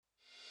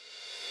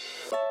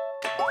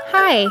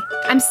Hi,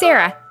 I'm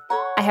Sarah.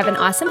 I have an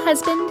awesome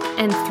husband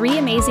and 3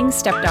 amazing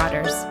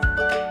stepdaughters.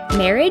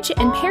 Marriage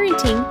and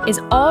parenting is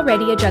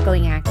already a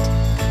juggling act,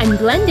 and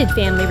blended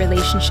family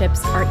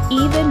relationships are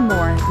even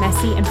more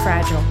messy and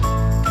fragile.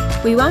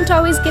 We won't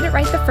always get it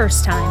right the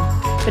first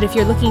time, but if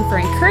you're looking for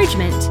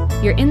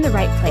encouragement, you're in the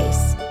right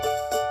place.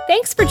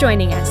 Thanks for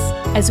joining us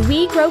as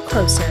we grow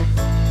closer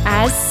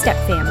as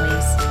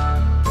stepfamilies.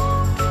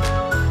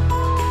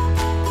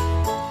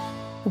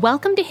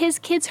 Welcome to His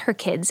Kids, Her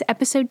Kids,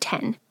 Episode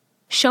 10,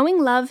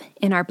 Showing Love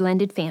in Our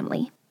Blended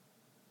Family.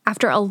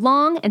 After a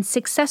long and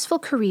successful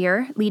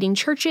career leading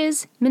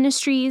churches,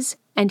 ministries,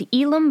 and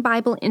Elam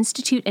Bible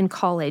Institute and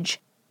College,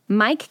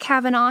 Mike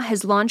Cavanaugh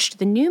has launched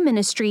the new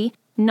ministry,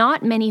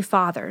 Not Many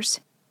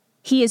Fathers.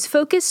 He is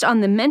focused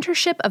on the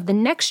mentorship of the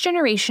next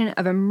generation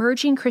of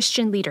emerging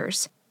Christian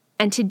leaders.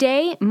 And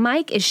today,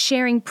 Mike is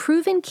sharing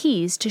proven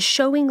keys to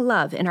showing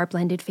love in our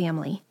blended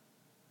family.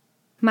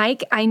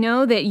 Mike, I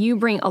know that you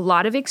bring a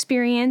lot of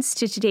experience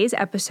to today's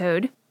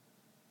episode.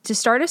 To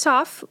start us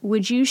off,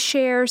 would you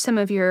share some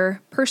of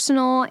your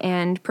personal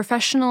and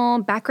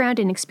professional background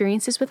and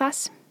experiences with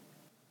us?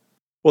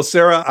 Well,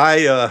 Sarah,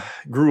 I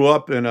grew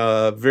up in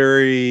a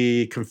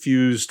very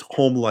confused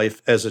home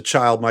life as a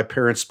child. My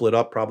parents split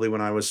up probably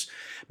when I was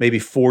maybe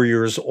 4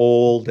 years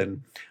old,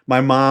 and my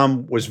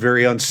mom was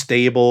very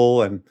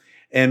unstable,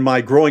 and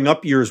my growing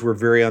up years were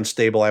very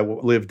unstable. I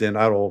lived in,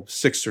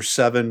 6 or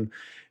 7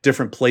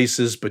 different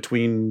places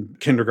between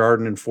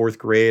kindergarten and 4th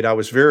grade.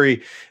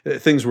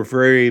 Things were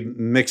very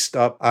mixed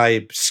up.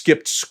 I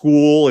skipped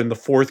school in the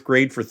 4th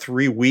grade for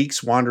 3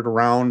 weeks, wandered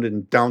around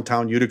in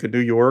downtown Utica, New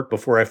York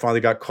before I finally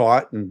got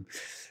caught and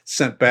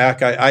sent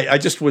back.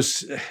 It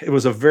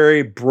was a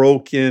very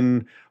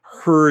broken,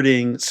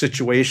 hurting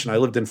situation. I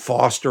lived in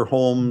foster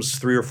homes,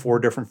 3 or 4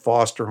 different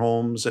foster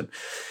homes, and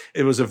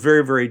it was a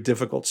very, very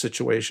difficult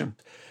situation.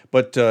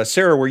 But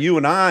Sarah, where you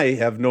and I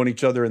have known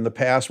each other in the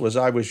past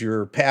I was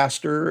your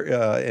pastor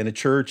in a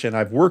church, and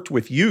I've worked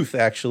with youth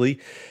actually,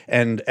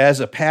 and as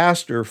a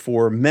pastor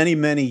for many,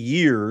 many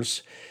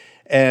years.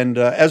 And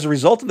as a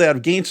result of that,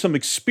 I've gained some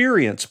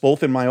experience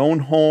both in my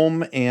own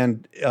home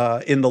and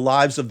in the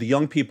lives of the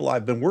young people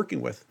I've been working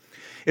with.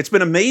 It's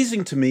been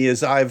amazing to me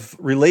as I've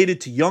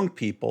related to young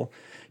people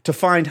to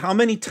find how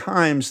many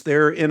times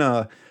they're in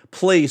a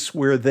place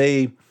where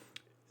they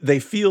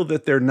feel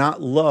that they're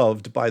not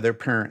loved by their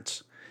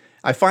parents.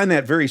 I find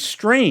that very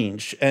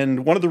strange.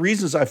 And one of the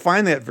reasons I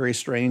find that very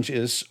strange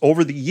is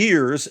over the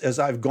years, as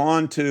I've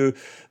gone to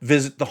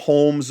visit the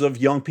homes of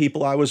young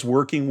people I was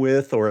working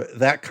with or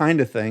that kind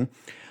of thing,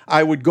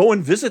 I would go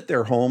and visit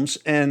their homes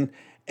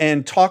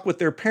and talk with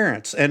their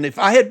parents. And if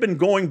I had been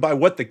going by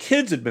what the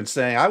kids had been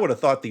saying, I would have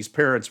thought these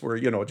parents were,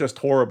 just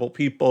horrible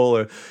people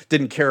or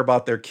didn't care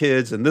about their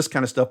kids and this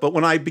kind of stuff. But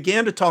when I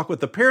began to talk with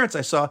the parents,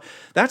 I saw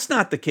that's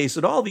not the case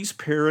at all. These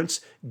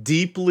parents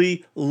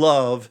deeply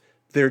love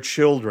their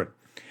children.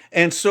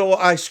 And so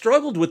I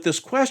struggled with this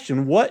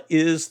question, what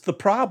is the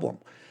problem?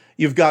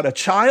 You've got a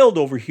child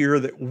over here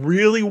that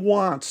really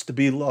wants to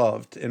be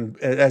loved and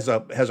has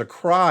a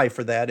cry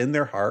for that in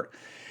their heart.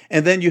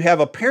 And then you have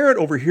a parent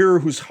over here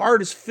whose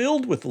heart is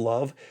filled with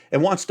love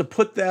and wants to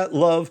put that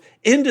love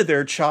into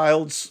their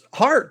child's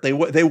heart.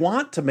 They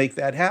want to make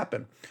that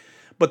happen.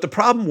 But the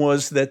problem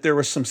was that there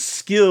were some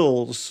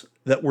skills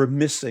that were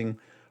missing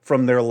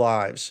from their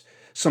lives.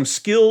 Some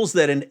skills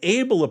that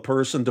enable a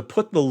person to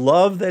put the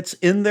love that's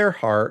in their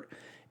heart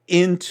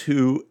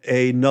into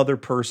another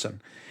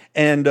person.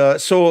 And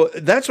so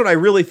that's what I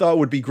really thought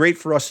would be great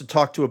for us to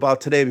talk to about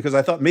today, because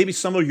I thought maybe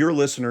some of your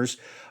listeners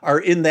are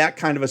in that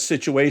kind of a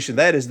situation.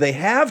 That is, they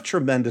have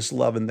tremendous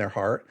love in their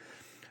heart.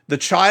 The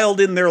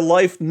child in their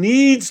life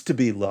needs to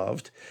be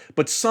loved,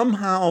 but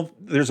somehow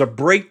there's a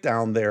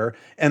breakdown there,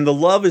 and the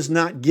love is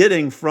not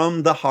getting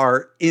from the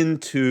heart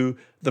into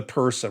the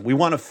person. We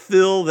want to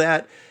fill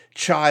that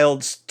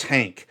child's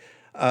tank.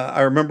 I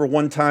remember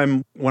one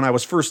time when I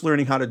was first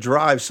learning how to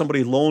drive,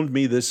 somebody loaned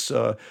me this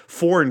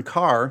foreign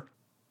car,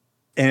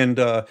 and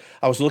I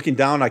was looking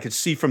down. I could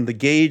see from the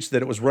gauge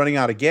that it was running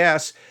out of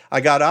gas.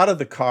 I got out of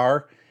the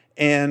car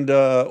and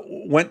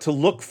went to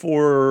look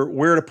for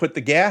where to put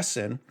the gas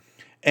in,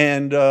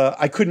 and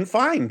I couldn't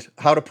find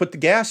how to put the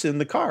gas in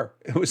the car.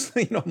 It was,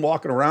 I'm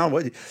walking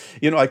around,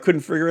 I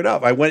couldn't figure it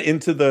out. I went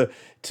into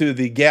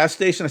the gas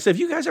station. I said, have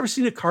you guys ever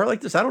seen a car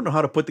like this? I don't know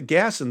how to put the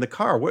gas in the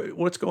car.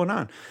 What's going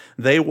on?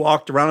 They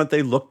walked around it.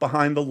 They looked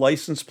behind the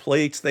license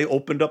plates. They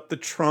opened up the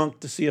trunk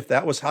to see if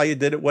that was how you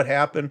did it, what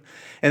happened.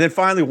 And then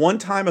finally, one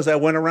time as I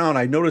went around,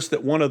 I noticed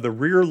that one of the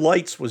rear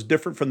lights was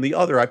different from the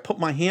other. I put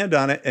my hand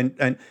on it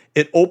and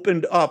it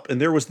opened up,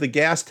 and there was the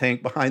gas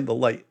tank behind the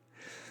light.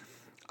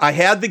 I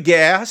had the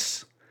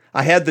gas.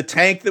 I had the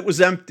tank that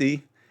was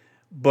empty,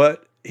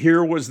 but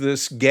here was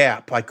this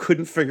gap. I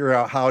couldn't figure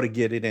out how to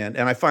get it in.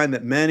 And I find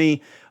that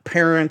many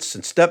parents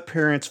and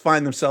step-parents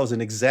find themselves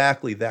in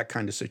exactly that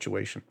kind of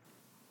situation.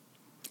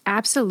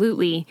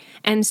 Absolutely.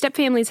 And step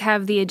families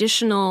have the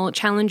additional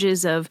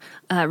challenges of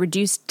often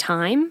reduced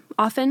time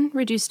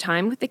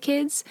with the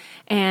kids.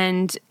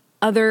 And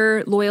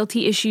other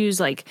loyalty issues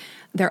like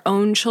their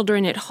own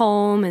children at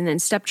home, and then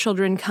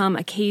stepchildren come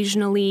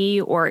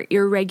occasionally or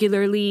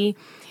irregularly,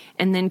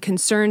 and then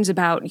concerns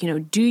about,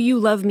 do you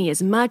love me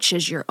as much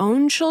as your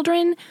own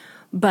children,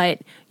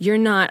 but you're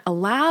not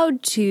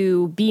allowed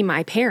to be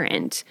my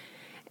parent.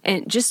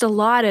 And just a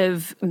lot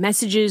of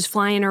messages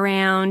flying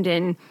around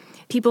and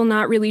people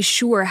not really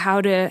sure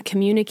how to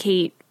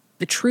communicate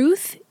the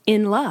truth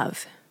in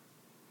love.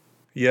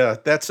 Yeah,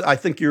 I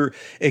think you're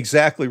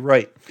exactly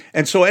right.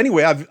 And so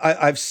anyway,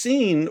 I've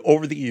seen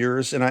over the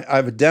years, and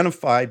I've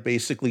identified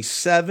basically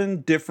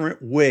 7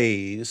 different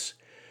ways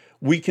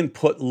we can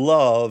put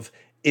love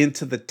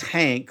into the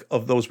tank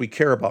of those we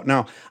care about.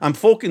 Now, I'm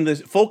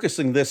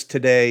focusing this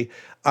today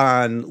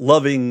on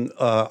loving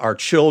our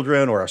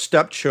children or our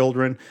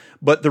stepchildren,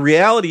 but the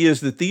reality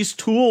is that these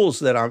tools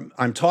that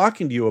I'm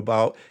talking to you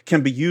about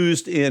can be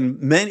used in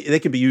many. They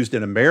can be used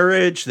in a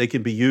marriage. They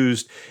can be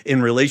used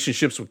in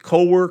relationships with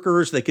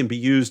coworkers. They can be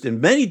used in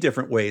many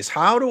different ways.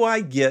 How do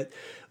I get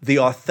the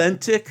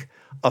authentic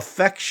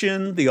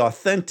affection, the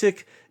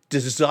authentic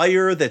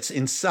desire that's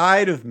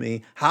inside of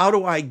me? How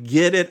do I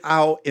get it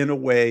out in a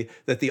way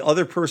that the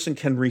other person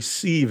can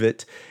receive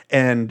it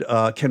and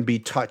can be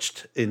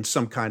touched in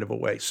some kind of a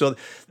way? So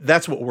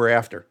that's what we're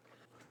after.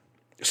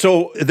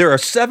 So there are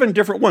 7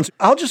 different ones.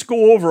 I'll just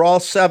go over all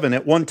 7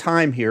 at one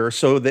time here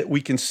so that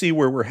we can see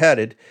where we're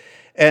headed.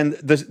 And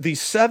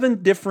these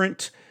 7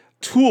 different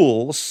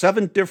tools,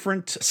 7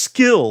 different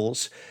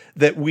skills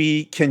that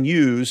we can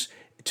use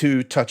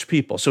to touch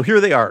people. So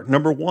here they are.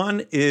 Number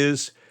 1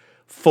 is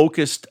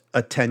focused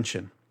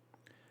attention.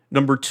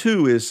 Number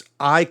 2 is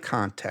eye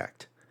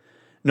contact.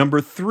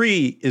 Number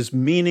 3 is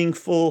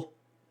meaningful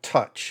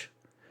touch.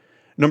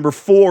 Number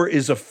 4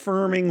 is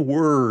affirming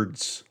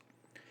words.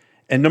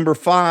 And number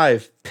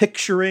 5,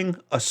 picturing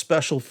a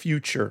special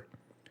future.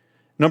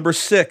 Number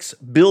 6,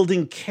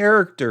 building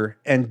character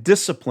and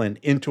discipline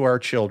into our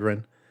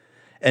children.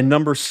 And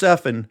number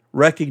 7,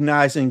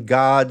 recognizing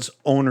God's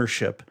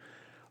ownership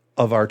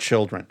of our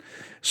children.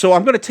 So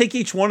I'm going to take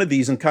each one of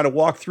these and kind of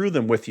walk through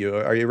them with you.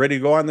 Are you ready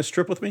to go on this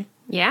trip with me?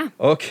 Yeah.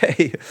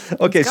 Okay.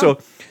 So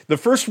the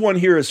first one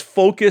here is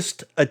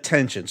focused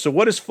attention. So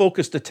what is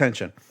focused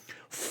attention?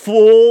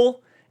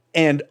 Full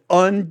and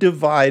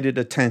undivided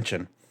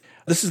attention.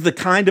 This is the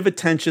kind of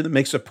attention that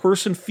makes a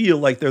person feel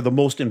like they're the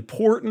most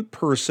important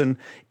person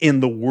in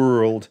the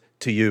world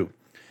to you.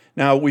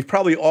 Now, we've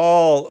probably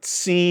all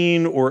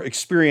seen or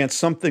experienced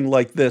something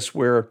like this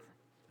where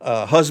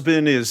a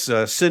husband is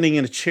sitting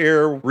in a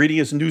chair reading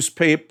his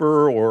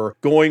newspaper or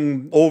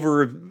going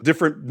over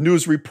different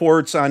news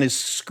reports on his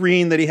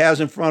screen that he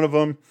has in front of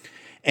him.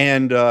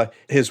 And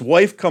his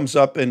wife comes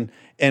up and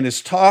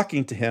is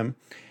talking to him.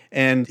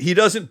 And he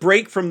doesn't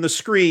break from the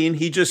screen.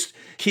 He just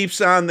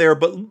keeps on there,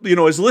 but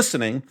is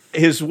listening.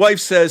 His wife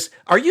says,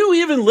 "Are you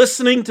even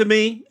listening to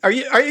me? Are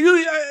you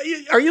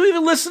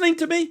even listening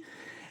to me?"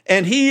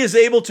 And he is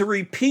able to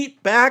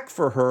repeat back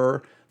for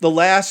her the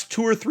last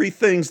 2 or 3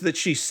 things that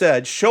she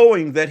said,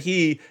 showing that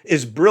he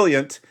is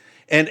brilliant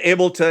and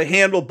able to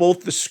handle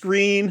both the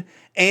screen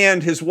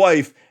and his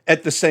wife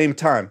at the same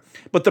time.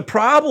 But the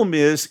problem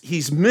is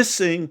he's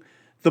missing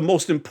the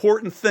most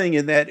important thing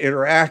in that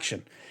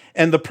interaction.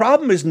 And the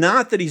problem is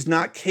not that he's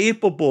not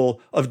capable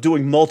of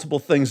doing multiple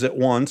things at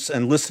once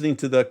and listening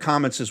to the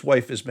comments his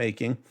wife is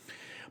making,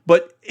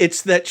 but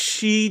it's that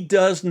she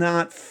does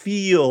not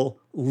feel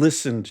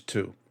listened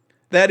to.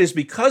 That is,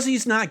 because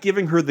he's not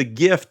giving her the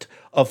gift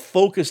of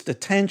focused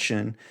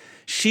attention,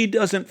 she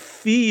doesn't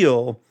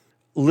feel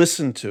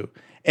listened to.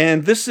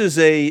 And this is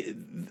a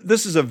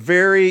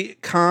very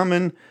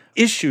common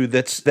issue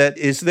that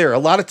is there. A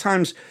lot of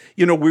times,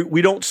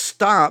 we don't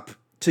stop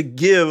to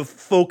give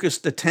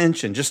focused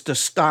attention, just to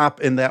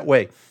stop in that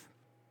way.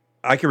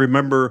 I can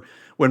remember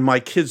when my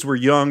kids were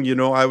young,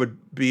 I would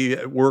be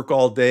at work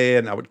all day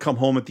and I would come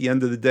home at the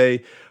end of the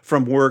day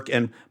from work.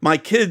 And my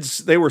kids,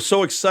 they were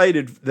so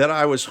excited that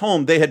I was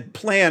home. They had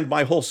planned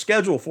my whole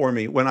schedule for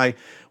me when I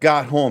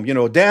got home.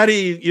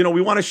 Daddy,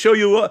 we want to show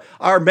you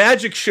our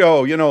magic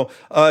show.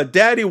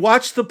 Daddy,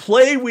 watch the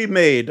play we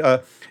made.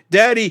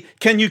 Daddy,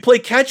 can you play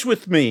catch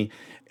with me?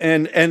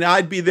 And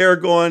I'd be there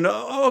going,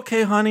 "Oh,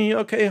 okay, honey.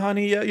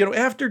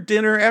 After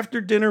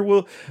dinner,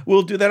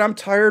 we'll do that. I'm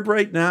tired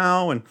right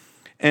now."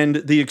 And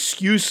the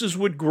excuses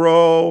would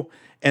grow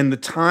and the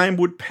time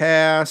would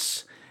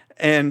pass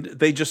and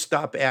they just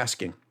stop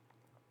asking.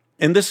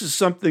 And this is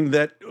something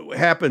that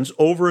happens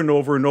over and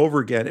over and over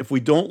again if we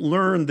don't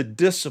learn the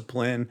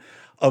discipline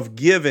of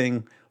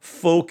giving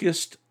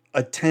focused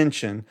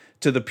attention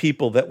to the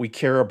people that we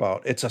care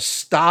about. It's a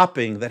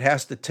stopping that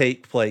has to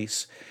take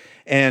place.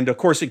 And of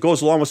course, it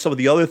goes along with some of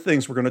the other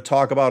things we're going to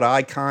talk about,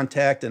 eye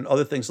contact and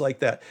other things like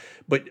that.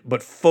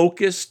 But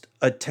focused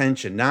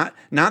attention,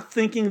 not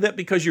thinking that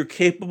because you're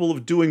capable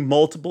of doing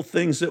multiple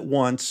things at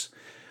once,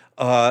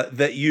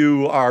 that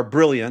you are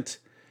brilliant,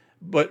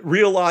 but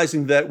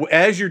realizing that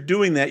as you're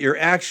doing that, you're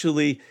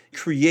actually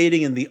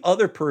creating in the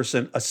other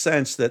person a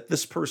sense that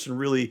this person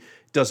really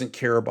doesn't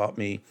care about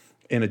me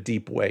in a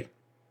deep way.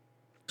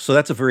 So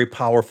that's a very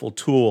powerful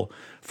tool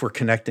for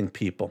connecting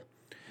people.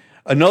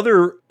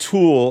 Another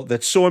tool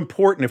that's so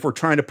important if we're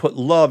trying to put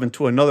love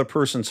into another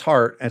person's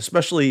heart, and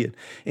especially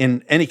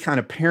in any kind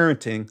of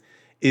parenting,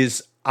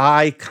 is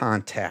eye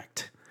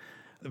contact.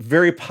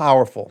 Very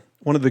powerful.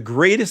 One of the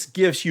greatest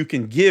gifts you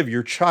can give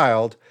your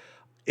child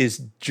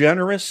is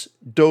generous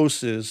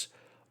doses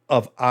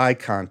of eye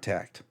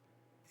contact.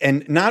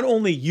 And not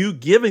only you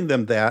giving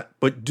them that,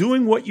 but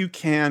doing what you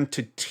can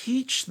to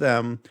teach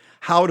them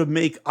how to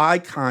make eye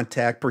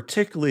contact,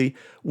 particularly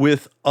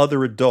with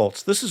other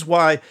adults. This is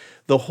why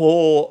the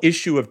whole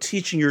issue of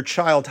teaching your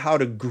child how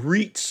to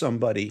greet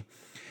somebody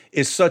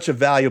is such a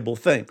valuable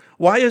thing.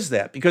 Why is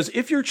that? Because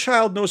if your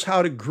child knows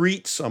how to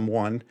greet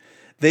someone,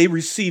 they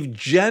receive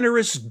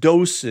generous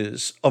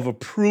doses of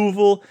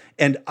approval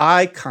and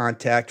eye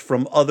contact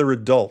from other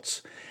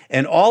adults.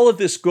 And all of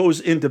this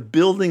goes into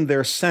building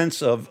their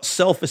sense of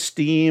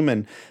self-esteem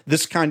and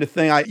this kind of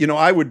thing.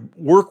 I would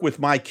work with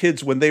my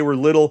kids when they were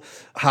little,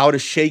 how to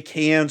shake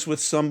hands with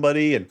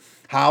somebody and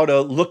how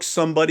to look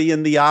somebody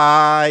in the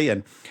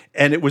eye.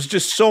 And it was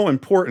just so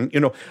important.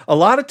 A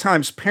lot of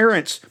times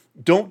parents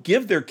don't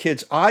give their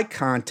kids eye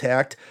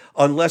contact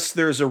unless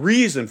there's a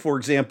reason. For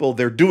example,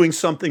 they're doing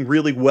something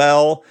really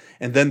well,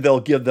 and then they'll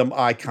give them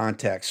eye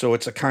contact. So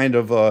it's a kind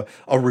of a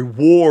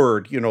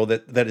reward,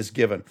 that is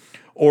given.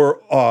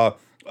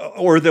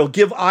 Or they'll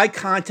give eye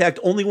contact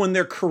only when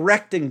they're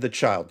correcting the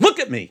child. Look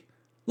at me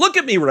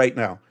right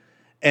now,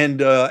 and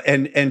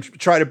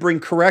try to bring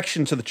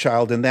correction to the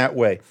child in that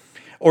way.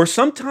 Or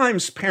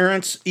sometimes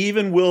parents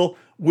even will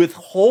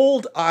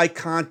withhold eye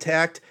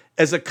contact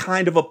as a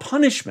kind of a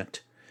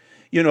punishment.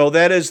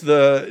 That is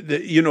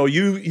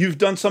you've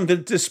done something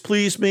to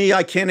displease me.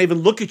 I can't even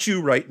look at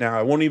you right now.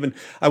 I won't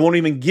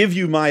even give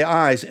you my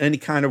eyes in any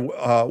kind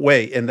of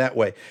way, in that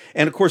way.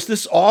 And of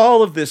course,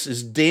 all of this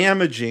is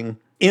damaging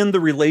in the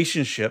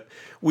relationship.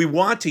 We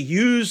want to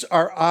use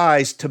our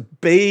eyes to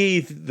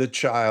bathe the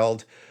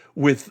child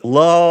with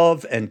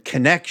love and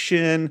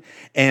connection,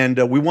 and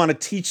we want to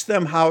teach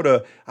them how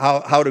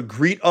to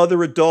greet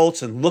other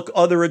adults and look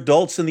other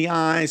adults in the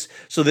eyes,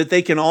 so that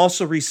they can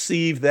also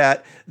receive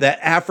that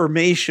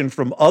affirmation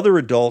from other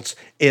adults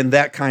in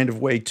that kind of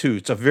way too.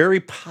 It's a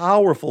very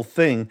powerful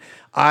thing,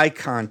 eye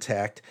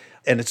contact,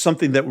 and it's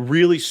something that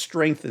really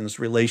strengthens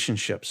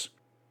relationships.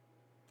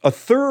 A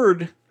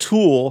third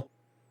tool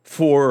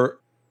for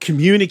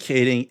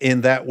communicating in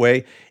that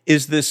way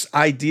is this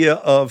idea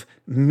of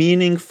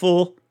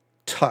meaningful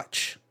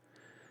touch.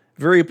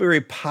 Very,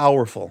 very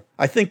powerful.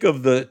 I think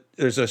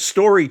there's a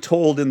story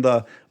told in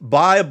the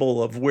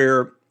Bible of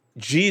where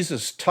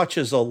Jesus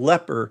touches a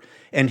leper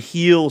and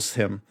heals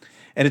him.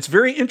 And it's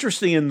very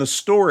interesting in the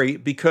story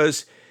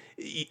because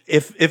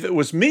if it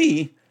was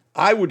me,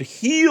 I would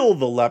heal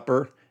the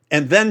leper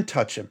and then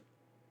touch him.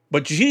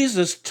 But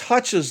Jesus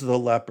touches the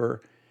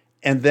leper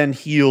and then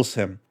heals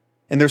him.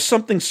 And there's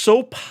something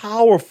so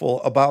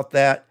powerful about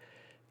that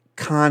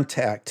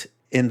contact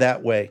in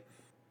that way.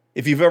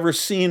 If you've ever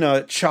seen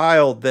a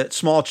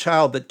small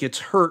child that gets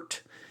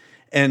hurt,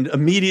 and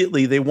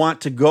immediately they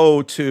want to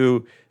go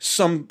to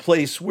some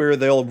place where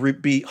they'll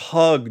be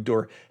hugged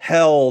or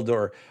held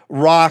or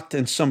rocked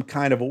in some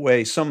kind of a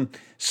way, some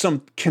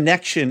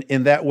connection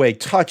in that way.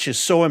 Touch is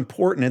so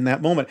important in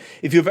that moment.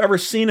 If you've ever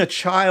seen a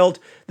child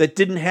that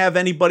didn't have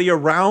anybody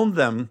around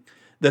them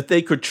that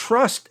they could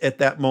trust at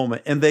that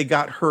moment and they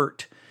got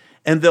hurt,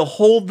 and they'll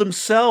hold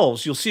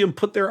themselves. You'll see them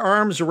put their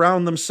arms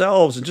around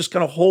themselves and just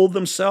kind of hold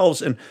themselves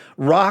and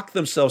rock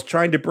themselves,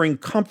 trying to bring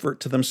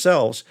comfort to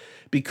themselves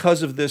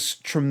because of this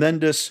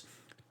tremendous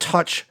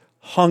touch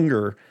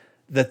hunger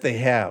that they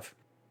have.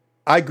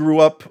 I grew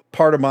up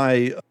part of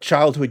my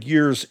childhood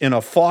years in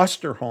a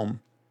foster home.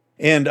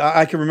 And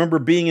I can remember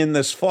being in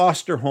this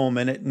foster home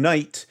and at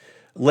night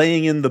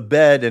laying in the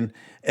bed and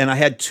I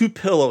had two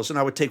pillows, and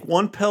I would take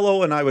one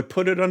pillow and I would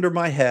put it under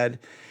my head.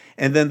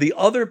 And then the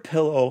other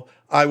pillow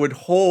I would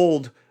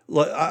hold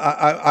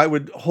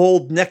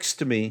next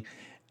to me,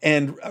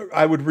 and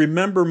I would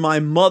remember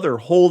my mother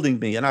holding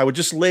me, and I would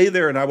just lay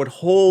there and I would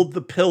hold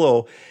the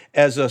pillow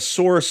as a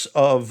source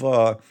of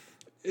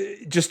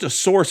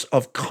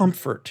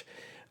comfort.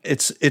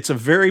 It's a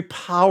very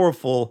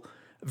powerful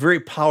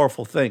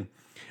thing.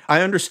 I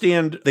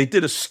understand they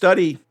did a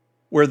study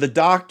where the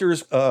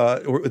doctors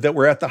that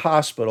were at the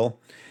hospital,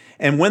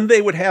 and when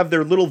they would have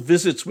their little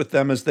visits with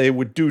them, as they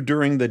would do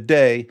during the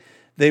day,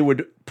 they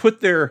would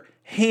put their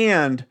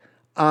hand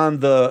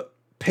on the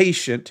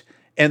patient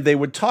and they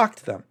would talk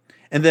to them.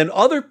 And then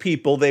other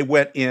people, they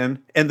went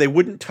in and they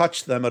wouldn't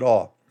touch them at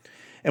all.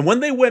 And when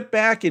they went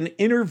back and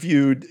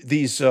interviewed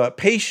these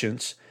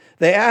patients,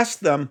 they asked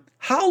them,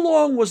 "How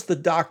long was the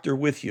doctor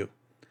with you?"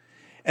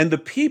 And the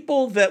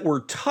people that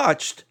were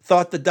touched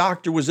thought the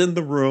doctor was in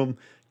the room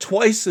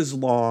twice as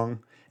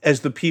long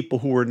as the people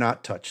who were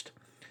not touched.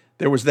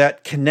 There was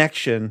that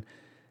connection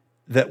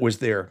that was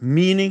there,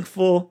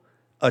 meaningful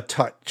a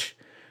touch.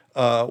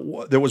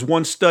 There was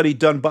one study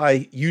done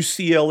by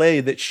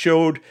UCLA that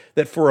showed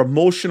that for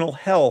emotional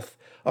health,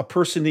 a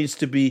person needs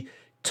to be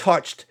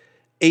touched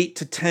 8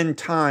 to 10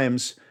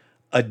 times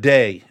a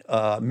day,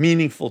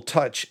 meaningful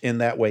touch in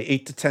that way,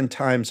 8 to 10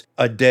 times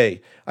a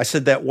day. I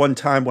said that one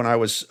time when I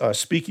was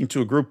speaking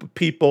to a group of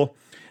people,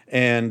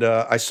 and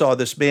I saw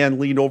this man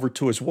lean over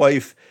to his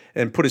wife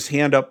and put his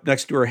hand up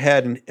next to her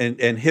head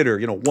and hit her,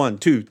 1,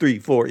 2, 3,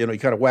 4, he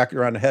kind of whacked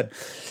her on the head.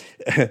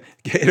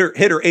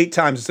 hit her 8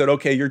 times and said,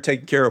 okay, you're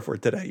taken care of for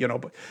today,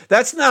 but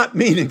that's not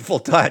meaningful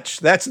touch.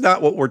 That's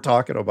not what we're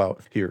talking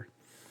about here.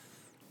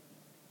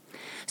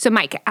 So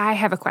Mike, I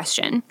have a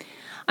question.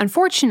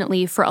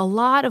 Unfortunately, for a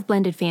lot of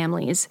blended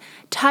families,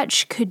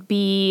 touch could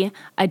be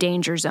a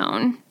danger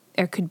zone.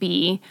 There could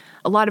be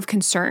a lot of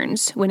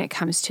concerns when it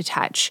comes to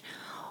touch.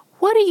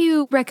 What do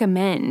you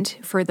recommend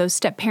for those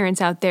step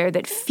parents out there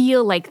that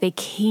feel like they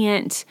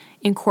can't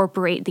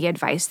incorporate the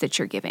advice that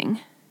you're giving?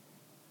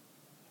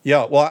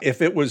 Yeah, well,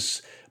 if it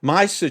was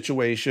my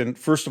situation,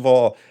 first of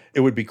all, it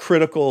would be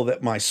critical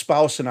that my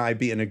spouse and I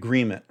be in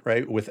agreement,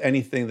 right, with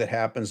anything that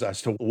happens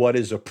as to what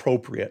is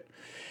appropriate.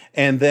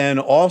 And then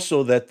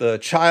also that the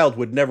child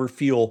would never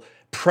feel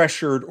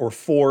pressured or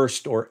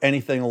forced or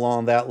anything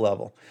along that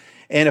level.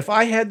 And if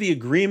I had the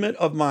agreement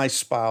of my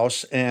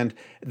spouse and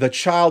the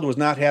child was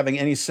not having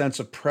any sense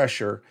of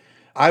pressure,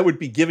 I would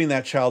be giving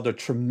that child a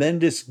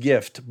tremendous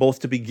gift, both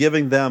to be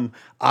giving them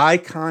eye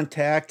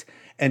contact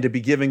and to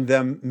be giving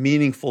them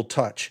meaningful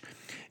touch.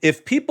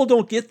 If people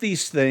don't get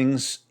these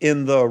things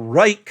in the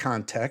right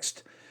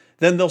context,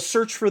 then they'll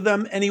search for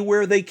them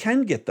anywhere they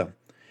can get them.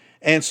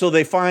 And so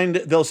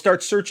they'll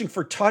start searching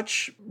for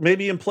touch,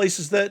 maybe in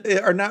places that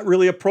are not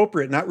really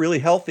appropriate, not really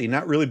healthy,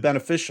 not really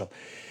beneficial.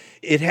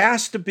 It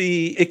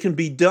can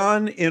be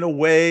done in a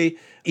way,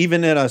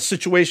 even in a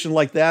situation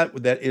like that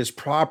is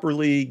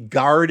properly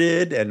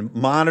guarded and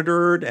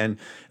monitored, and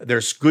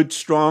there's good,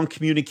 strong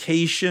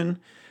communication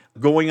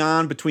going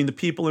on between the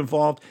people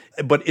involved.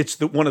 But it's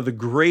one of the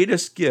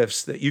greatest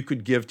gifts that you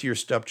could give to your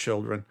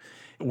stepchildren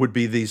would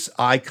be these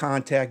eye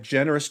contact,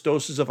 generous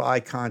doses of eye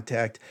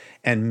contact,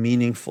 and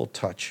meaningful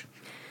touch.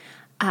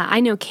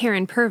 I know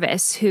Karen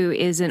Purvis, who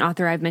is an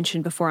author I've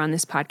mentioned before on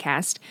this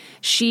podcast.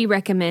 She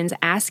recommends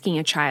asking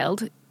a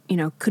child,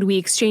 could we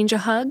exchange a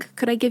hug?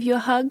 Could I give you a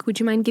hug? Would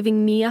you mind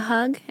giving me a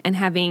hug? And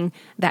having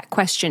that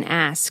question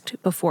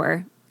asked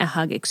before a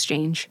hug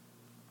exchange.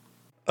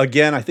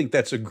 Again, I think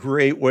that's a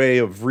great way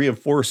of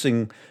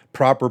reinforcing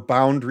proper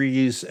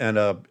boundaries and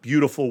a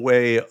beautiful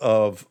way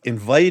of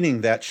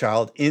inviting that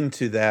child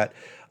into that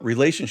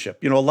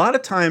relationship. A lot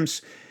of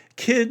times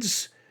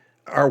kids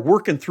are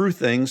working through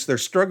things, they're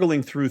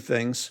struggling through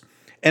things,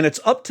 and it's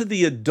up to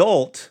the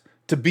adult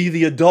to be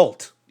the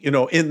adult,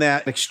 in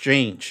that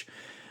exchange.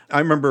 I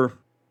remember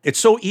it's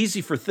so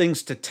easy for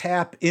things to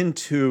tap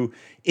into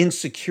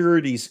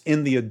insecurities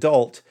in the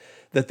adult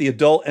that the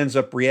adult ends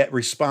up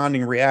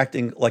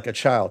reacting like a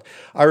child.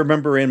 I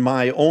remember in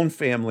my own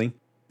family,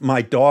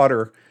 my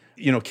daughter,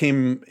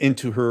 came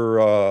into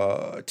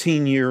her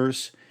teen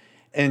years,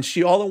 and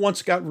she all at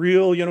once got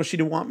real, she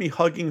didn't want me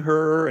hugging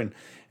her and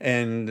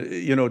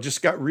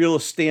just got real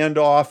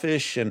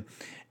standoffish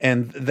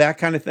and that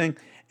kind of thing.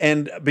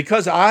 And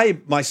because I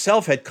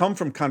myself had come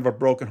from kind of a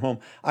broken home,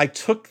 I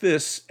took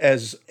this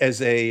as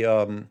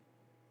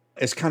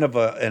kind of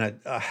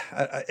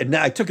and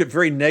I took it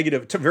very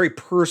negative, very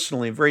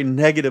personally, very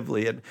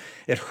negatively.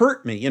 It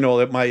hurt me,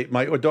 that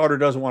my daughter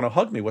doesn't want to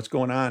hug me. What's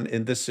going on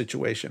in this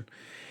situation?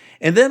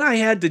 And then I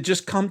had to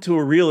just come to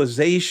a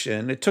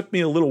realization. It took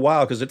me a little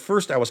while because at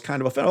first I was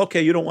kind of offended.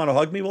 Okay, you don't want to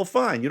hug me? Well,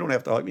 fine. You don't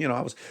have to hug me.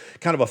 I was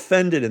kind of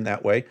offended in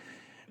that way.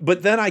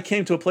 But then I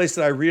came to a place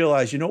that I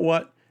realized, you know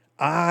what?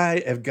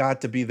 I have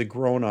got to be the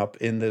grown-up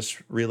in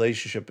this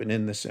relationship and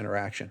in this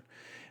interaction.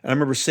 And I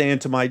remember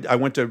saying I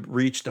went to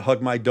reach to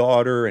hug my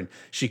daughter, and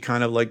she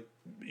kind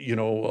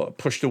of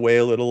pushed away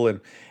a little.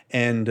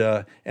 And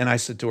I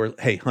said to her,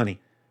 hey,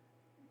 honey,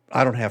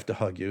 I don't have to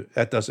hug you.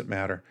 That doesn't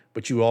matter.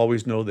 But you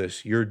always know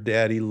this. Your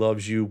daddy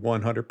loves you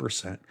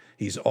 100%.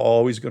 He's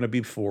always going to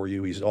be for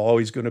you. He's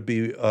always going to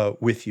be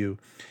with you.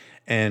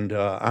 And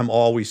I'm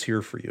always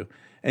here for you.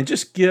 And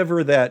just give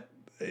her that,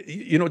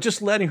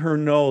 just letting her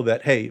know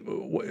that, hey,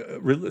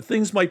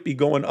 things might be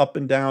going up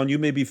and down. You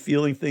may be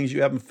feeling things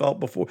you haven't felt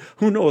before.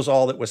 Who knows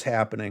all that was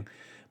happening?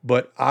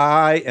 But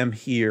I am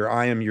here.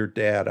 I am your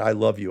dad. I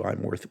love you.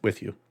 I'm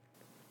with you.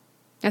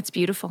 That's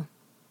beautiful.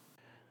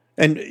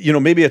 And,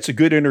 maybe it's a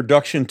good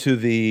introduction to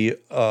the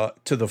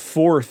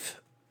fourth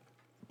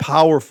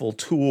powerful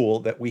tool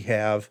that we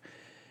have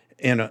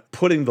in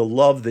putting the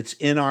love that's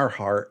in our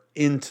heart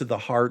into the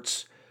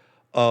hearts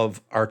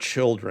of our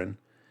children.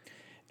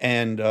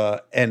 And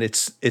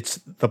it's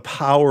the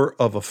power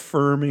of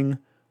affirming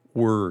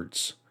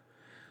words.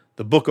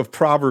 The book of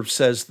Proverbs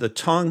says, the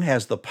tongue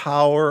has the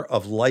power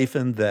of life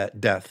and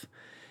death,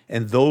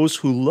 and those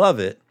who love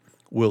it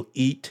will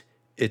eat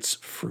its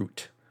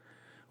fruit.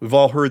 We've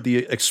all heard the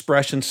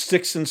expression,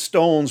 sticks and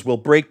stones will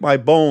break my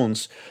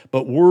bones,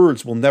 but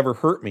words will never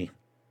hurt me.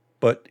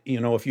 But,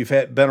 if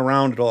you've been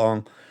around it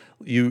long,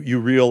 you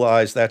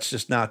realize that's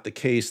just not the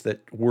case,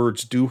 that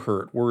words do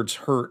hurt. Words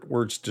hurt.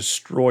 Words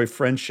destroy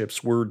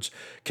friendships. Words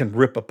can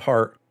rip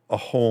apart a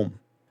home.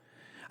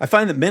 I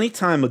find that many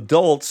times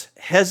adults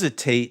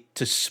hesitate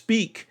to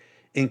speak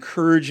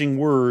encouraging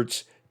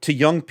words to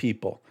young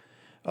people,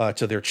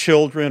 to their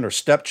children or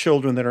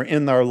stepchildren that are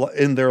in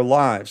their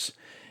lives.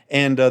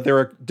 And there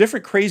are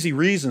different crazy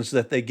reasons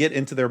that they get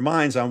into their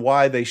minds on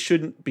why they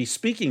shouldn't be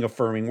speaking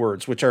affirming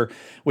words, which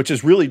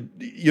is really,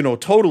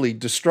 totally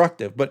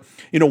destructive. But,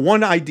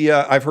 one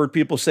idea I've heard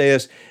people say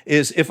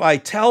is if I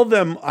tell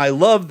them I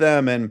love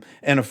them and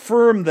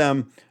affirm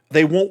them,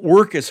 they won't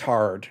work as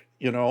hard,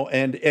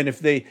 and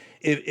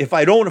if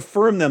I don't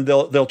affirm them,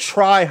 they'll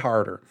try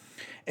harder.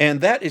 And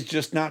that is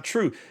just not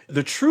true.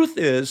 The truth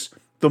is,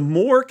 the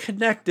more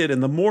connected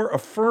and the more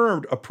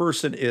affirmed a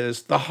person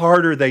is, the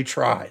harder they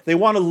try. They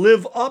want to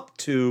live up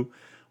to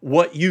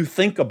what you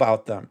think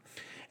about them.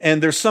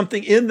 And there's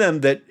something in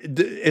them that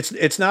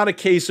it's not a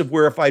case of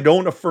where if I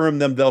don't affirm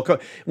them, they'll come.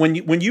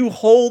 When you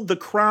hold the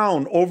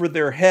crown over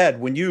their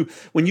head, when you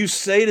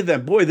say to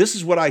them, boy, this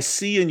is what I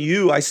see in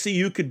you. I see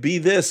you could be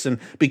this and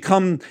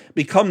become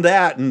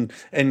that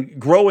and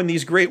grow in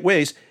these great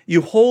ways.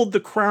 You hold the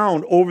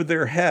crown over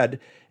their head.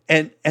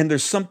 And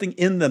there's something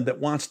in them that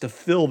wants to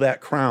fill that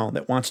crown,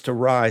 that wants to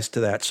rise to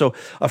that. So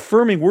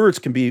affirming words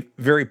can be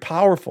very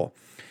powerful.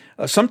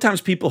 Sometimes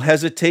people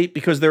hesitate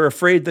because they're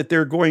afraid that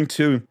they're going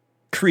to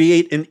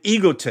create an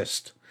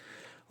egotist.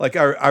 Like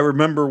I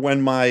remember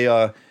when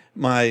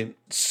my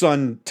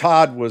son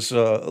Todd was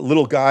a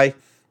little guy.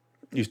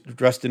 He was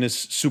dressed in his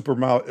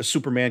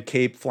Superman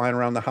cape, flying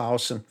around the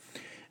house. And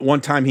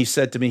one time he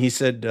said to me,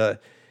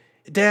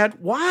 Dad,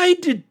 why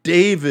did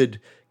David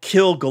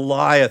kill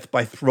Goliath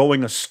by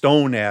throwing a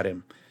stone at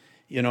him?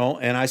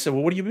 And I said,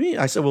 well, what do you mean?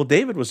 I said, well,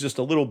 David was just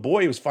a little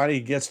boy. He was fighting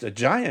against a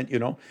giant,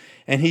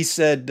 and he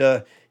said,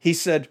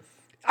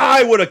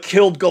 I would have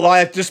killed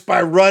Goliath just by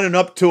running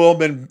up to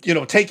him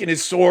and, taking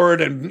his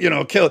sword and,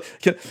 kill.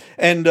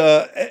 And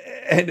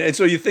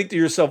so you think to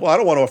yourself, well, I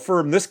don't want to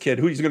affirm this kid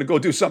who's going to go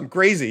do something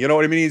crazy. You know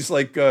what I mean? He's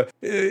like,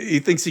 he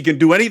thinks he can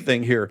do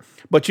anything here.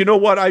 But you know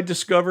what I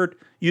discovered?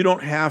 You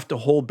don't have to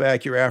hold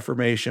back your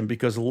affirmation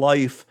because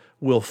life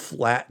will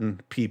flatten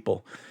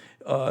people.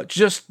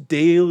 Just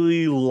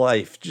daily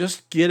life,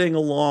 just getting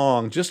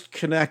along, just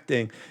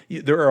connecting.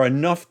 There are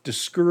enough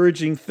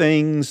discouraging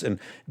things and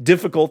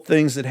difficult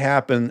things that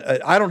happen.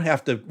 I don't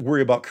have to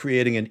worry about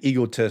creating an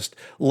egotist.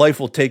 Life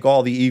will take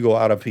all the ego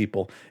out of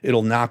people.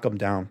 It'll knock them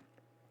down.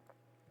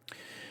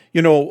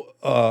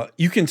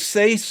 You can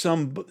say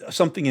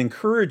something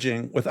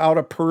encouraging without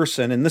a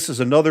person, and this is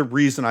another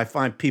reason I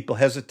find people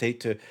hesitate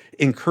to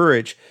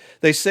encourage.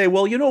 They say,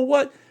 well, you know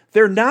what?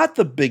 They're not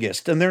the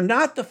biggest, and they're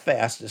not the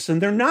fastest, and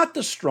they're not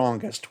the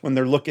strongest when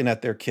they're looking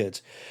at their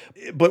kids.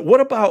 But what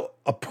about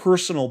a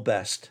personal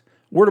best?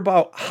 What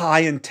about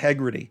high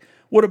integrity?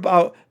 What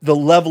about the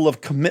level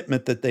of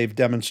commitment that they've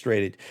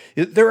demonstrated?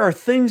 There are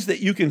things that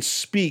you can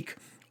speak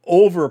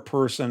over a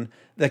person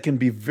that can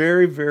be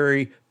very,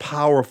 very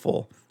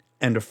powerful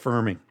and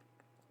affirming.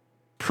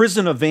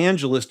 Prison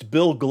evangelist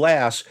Bill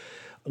Glass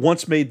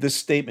once made this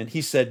statement.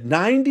 He said,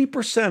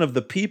 90% of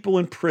the people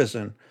in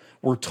prison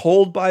were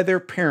told by their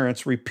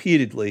parents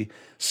repeatedly,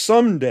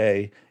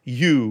 someday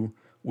you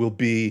will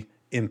be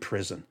in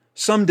prison.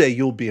 Someday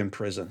you'll be in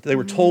prison. They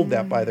were told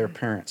that by their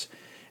parents.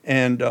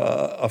 And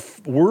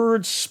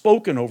words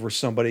spoken over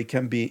somebody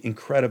can be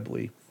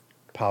incredibly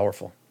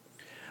powerful.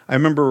 I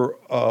remember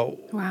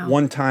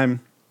one time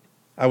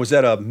I was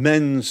at a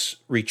men's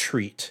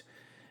retreat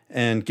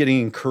and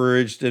getting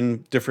encouraged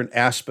in different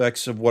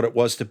aspects of what it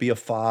was to be a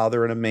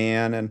father and a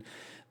man and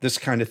this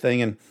kind of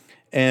thing.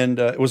 And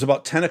it was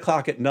about 10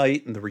 o'clock at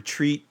night, and the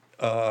retreat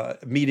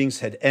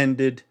meetings had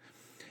ended.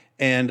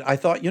 And I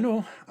thought,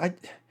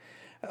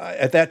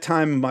 at that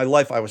time in my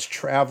life, I was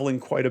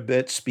traveling quite a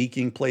bit,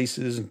 speaking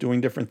places and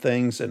doing different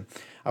things. And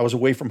I was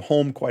away from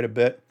home quite a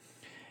bit.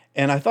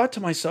 And I thought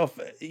to myself,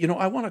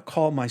 I want to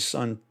call my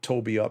son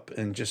Toby up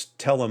and just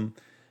tell him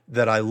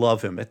that I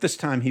love him. At this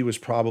time, he was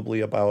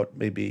probably about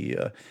maybe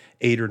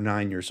 8 or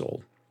 9 years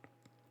old.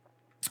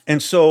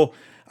 And so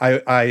I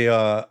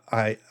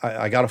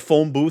got a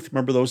phone booth.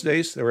 Remember those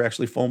days? There were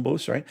actually phone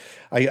booths, right?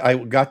 I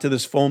got to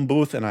this phone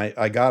booth and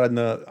I got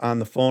on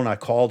the phone. I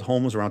called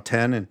home. It was around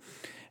 10,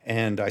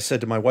 and I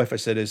said to my wife, I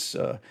said,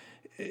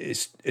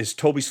 "Is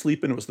Toby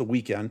sleeping?" It was the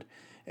weekend,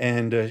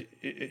 and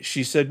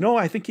she said, "No,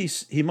 I think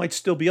he might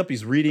still be up.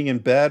 He's reading in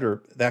bed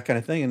or that kind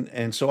of thing."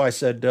 And so I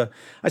said,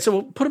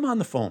 "Well, put him on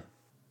the phone."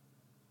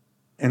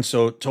 And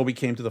so Toby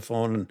came to the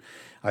phone, and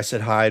I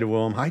said hi to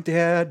him. "Hi,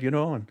 Dad,"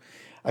 and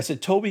I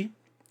said, "Toby,"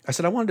 I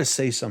said, "I wanted to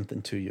say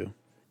something to you."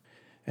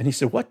 And he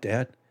said, "What,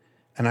 Dad?"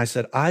 And I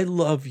said, "I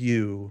love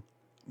you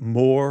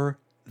more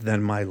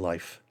than my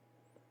life.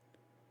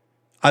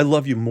 I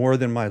love you more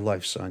than my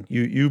life, son.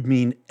 You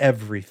mean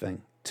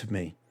everything to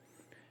me.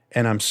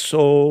 And I'm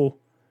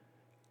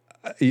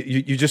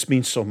you just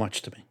mean so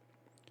much to me."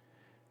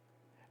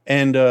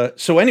 And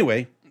so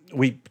anyway,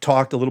 we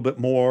talked a little bit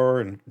more,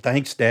 and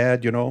thanks,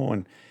 Dad,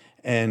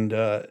 and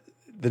the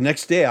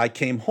next day I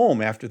came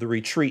home after the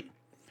retreat.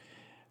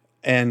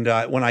 And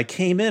when I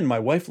came in, my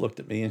wife looked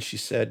at me and she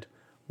said,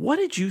 "What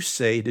did you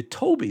say to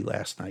Toby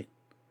last night?"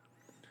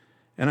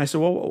 And I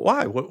said, "Well,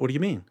 why? What do you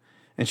mean?"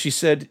 And she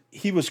said,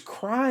 "He was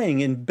crying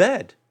in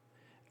bed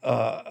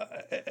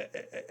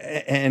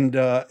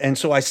And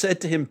so I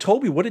said to him,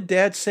 Toby, what did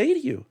Dad say to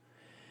you?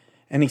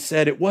 And he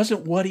said, it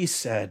wasn't what he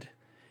said.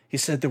 He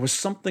said there was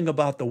something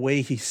about the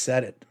way he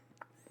said it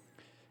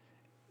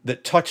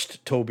that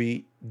touched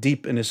Toby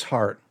deep in his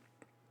heart.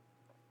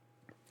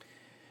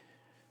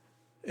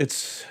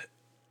 It's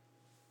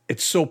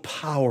so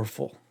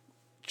powerful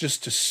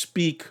just to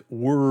speak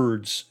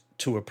words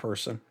to a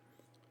person.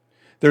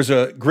 There's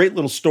a great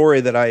little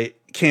story that I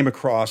came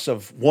across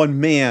of one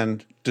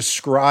man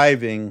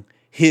describing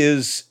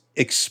his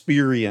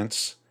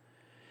experience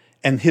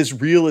and his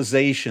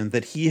realization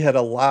that he had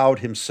allowed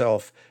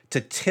himself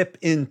to tip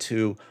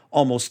into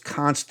almost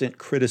constant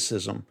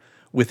criticism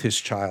with his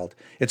child.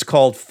 It's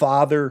called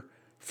Father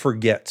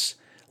Forgets.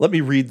 Let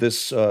me read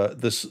this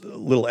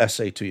little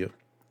essay to you.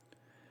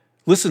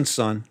 Listen,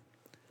 son,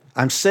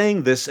 I'm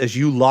saying this as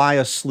you lie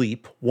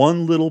asleep,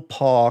 one little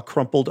paw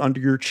crumpled under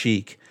your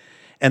cheek,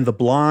 and the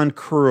blonde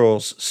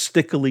curls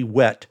stickily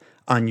wet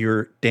on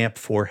your damp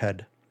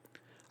forehead.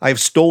 I have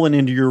stolen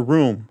into your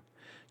room.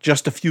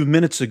 Just a few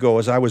minutes ago,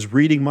 as I was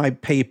reading my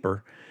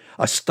paper,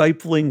 a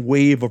stifling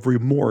wave of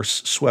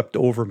remorse swept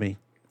over me.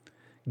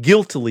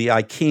 Guiltily,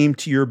 I came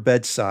to your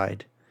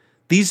bedside.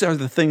 These are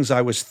the things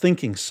I was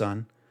thinking,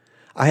 son.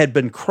 I had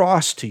been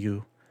cross to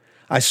you.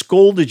 I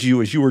scolded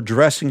you as you were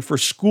dressing for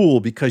school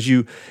because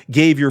you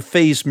gave your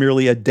face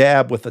merely a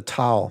dab with a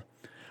towel.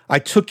 I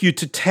took you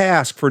to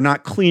task for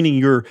not cleaning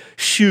your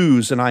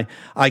shoes, and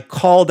I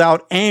called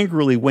out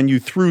angrily when you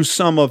threw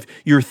some of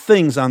your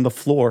things on the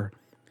floor.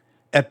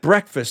 At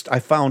breakfast, I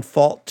found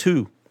fault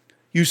too.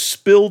 You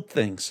spilled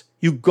things.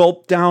 You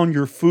gulped down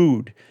your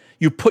food.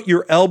 You put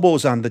your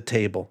elbows on the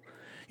table.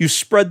 You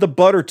spread the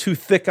butter too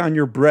thick on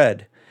your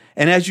bread.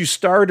 And as you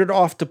started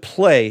off to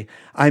play,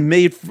 I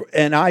made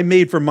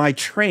for my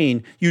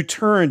train, you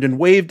turned and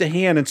waved a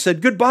hand and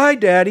said, "Goodbye,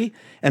 Daddy."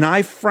 And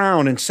I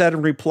frowned and said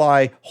in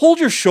reply, "Hold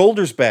your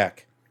shoulders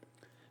back."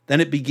 Then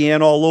it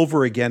began all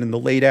over again in the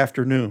late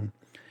afternoon.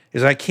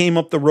 As I came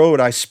up the road,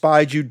 I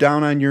spied you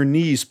down on your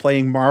knees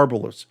playing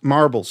marbles.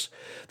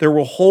 There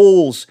were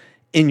holes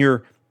in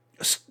your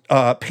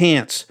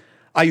pants.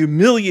 I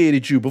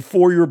humiliated you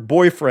before your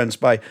boyfriends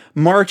by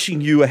marching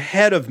you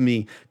ahead of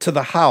me to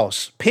the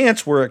house.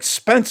 Pants were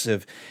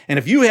expensive, and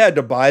if you had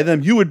to buy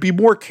them, you would be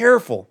more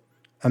careful.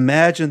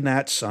 Imagine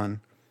that, son,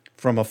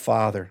 from a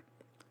father.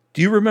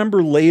 Do you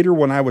remember later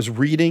when I was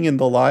reading in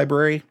the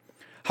library,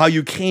 how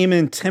you came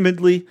in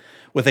timidly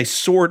with a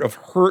sort of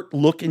hurt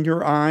look in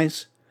your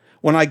eyes?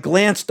 When I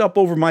glanced up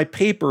over my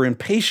paper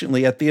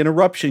impatiently at the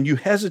interruption, you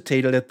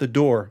hesitated at the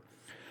door.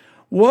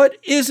 "What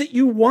is it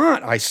you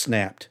want?" I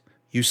snapped.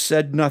 You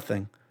said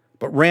nothing,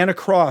 but ran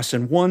across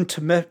in one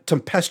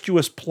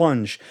tempestuous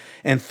plunge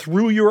and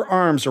threw your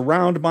arms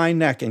around my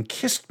neck and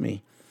kissed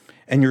me,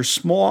 and your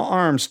small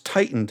arms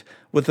tightened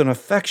with an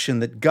affection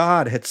that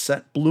God had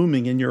set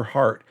blooming in your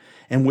heart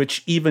and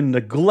which even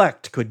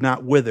neglect could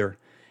not wither,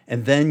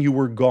 and then you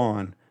were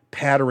gone,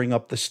 pattering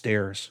up the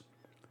stairs.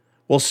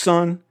 Well,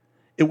 son,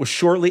 it was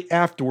shortly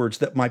afterwards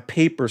that my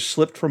paper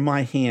slipped from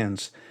my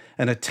hands,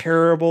 and a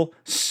terrible,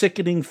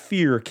 sickening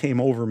fear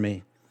came over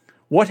me.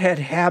 What had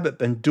habit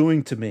been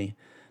doing to me?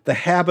 The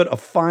habit of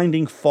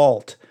finding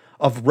fault,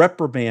 of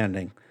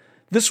reprimanding.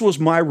 This was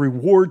my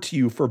reward to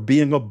you for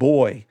being a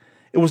boy.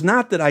 It was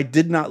not that I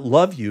did not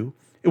love you.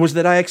 It was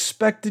that I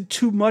expected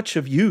too much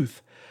of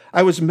youth.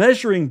 I was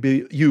measuring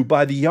you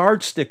by the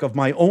yardstick of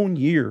my own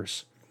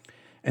years.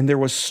 And there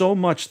was so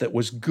much that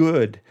was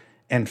good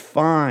and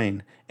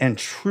fine and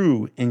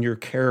true in your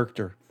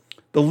character.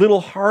 The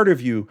little heart of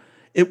you,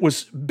 it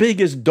was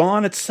big as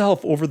dawn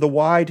itself over the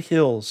wide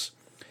hills.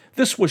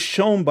 This was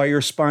shown by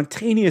your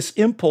spontaneous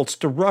impulse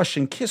to rush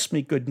and kiss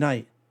me good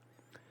night.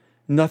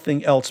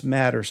 Nothing else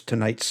matters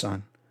tonight,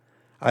 son.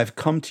 I've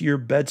come to your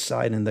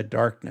bedside in the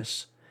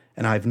darkness,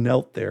 and I've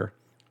knelt there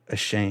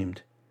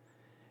ashamed.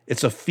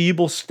 It's a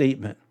feeble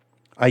statement.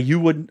 I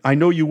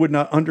know you would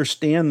not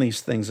understand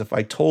these things if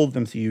I told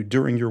them to you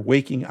during your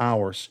waking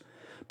hours.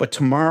 But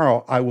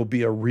tomorrow I will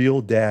be a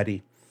real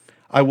daddy.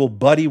 I will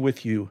buddy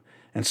with you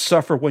and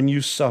suffer when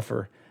you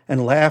suffer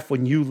and laugh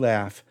when you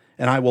laugh,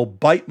 and I will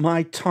bite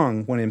my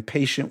tongue when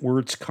impatient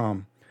words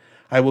come.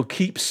 I will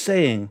keep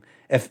saying,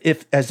 as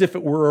if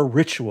it were a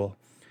ritual,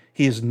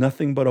 he is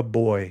nothing but a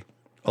boy,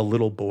 a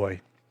little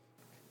boy.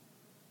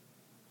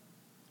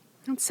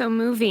 That's so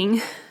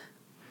moving.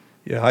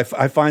 Yeah,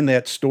 I find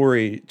that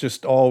story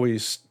just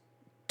always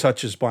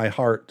touches my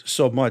heart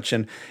so much,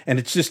 and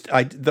it's just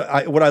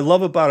what I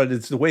love about it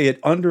is the way it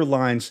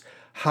underlines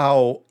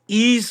how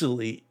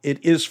easily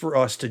it is for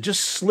us to just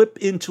slip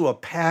into a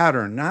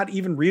pattern, not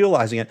even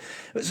realizing it.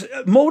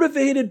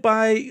 Motivated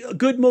by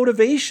good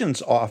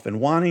motivations often,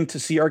 wanting to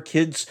see our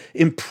kids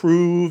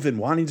improve and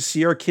wanting to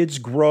see our kids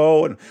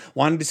grow and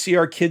wanting to see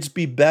our kids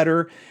be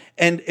better.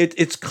 And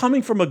it's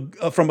coming from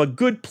a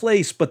good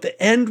place, but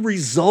the end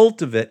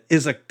result of it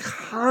is a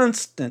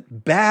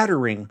constant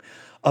battering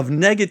of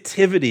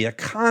negativity, a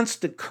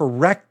constant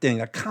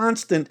correcting, a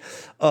constant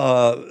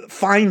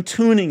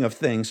fine-tuning of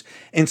things,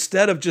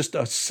 instead of just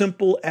a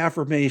simple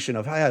affirmation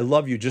of, "Hey, I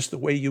love you just the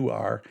way you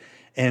are,"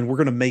 and we're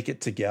going to make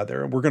it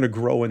together. We're going to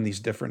grow in these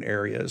different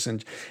areas.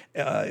 And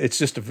it's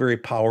just a very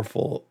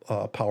powerful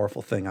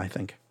thing, I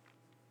think.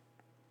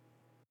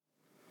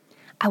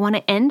 I want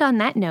to end on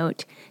that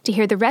note. To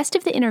hear the rest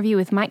of the interview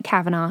with Mike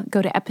Cavanaugh,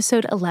 go to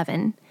episode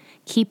 11.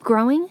 Keep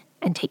growing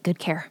and take good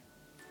care.